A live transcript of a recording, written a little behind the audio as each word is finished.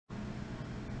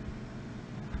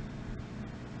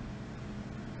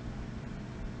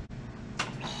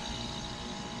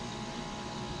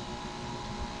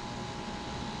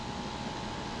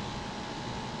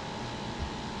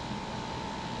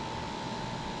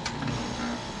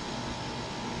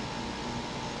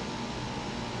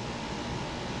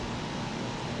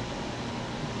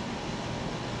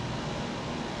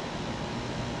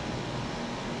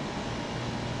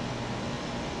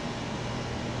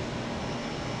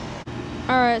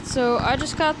Alright, so I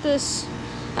just got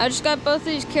both of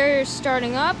these carriers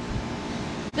starting up.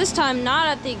 This time not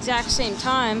at the exact same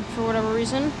time for whatever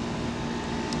reason.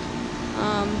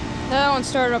 That one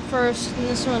started up first, and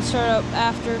this one started up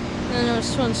after, and then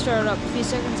this one started up a few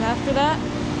seconds after that.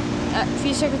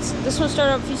 This one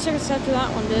started up a few seconds after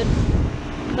that one did.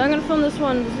 So I'm gonna film this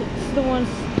one. This is the one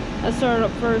that started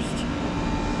up first.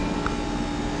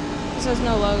 This has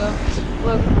no logo.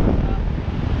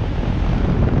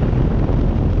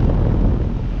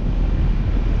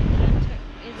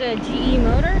 It's a GE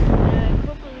motor, and a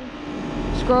Copeland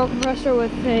scroll compressor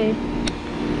with a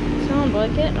sound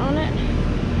blanket on it.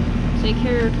 It's a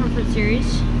Carrier Comfort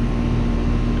Series.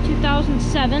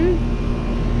 2007.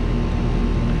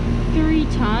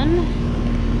 3-ton.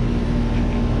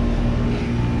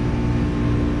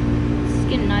 It's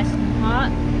getting nice and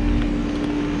hot.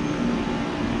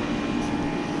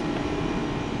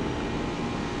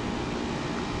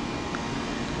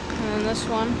 And then this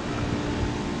one.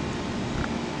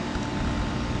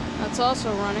 That's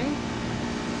also running.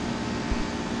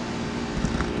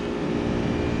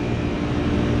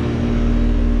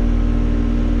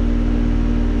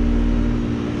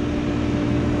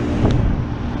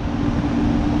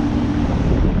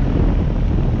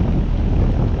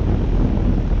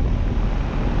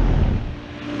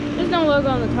 Logo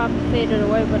on the top faded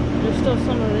away, but there's still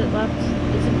some of it left.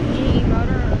 It's a GE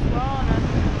motor as well, and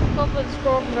a Copeland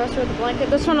scroll compressor with a blanket.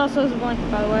 This one also has a blanket,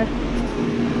 by the way.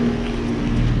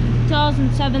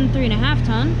 2007 3.5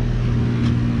 ton.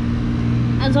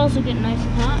 It's also getting nice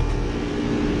and hot.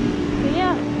 But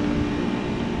yeah,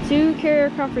 2 Carrier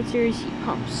Comfort Series heat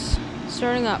pumps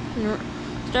starting up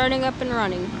and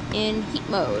running in heat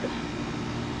mode.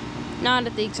 Not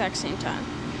at the exact same time.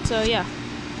 So yeah.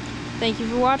 Thank you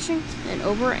for watching, and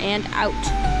over and out.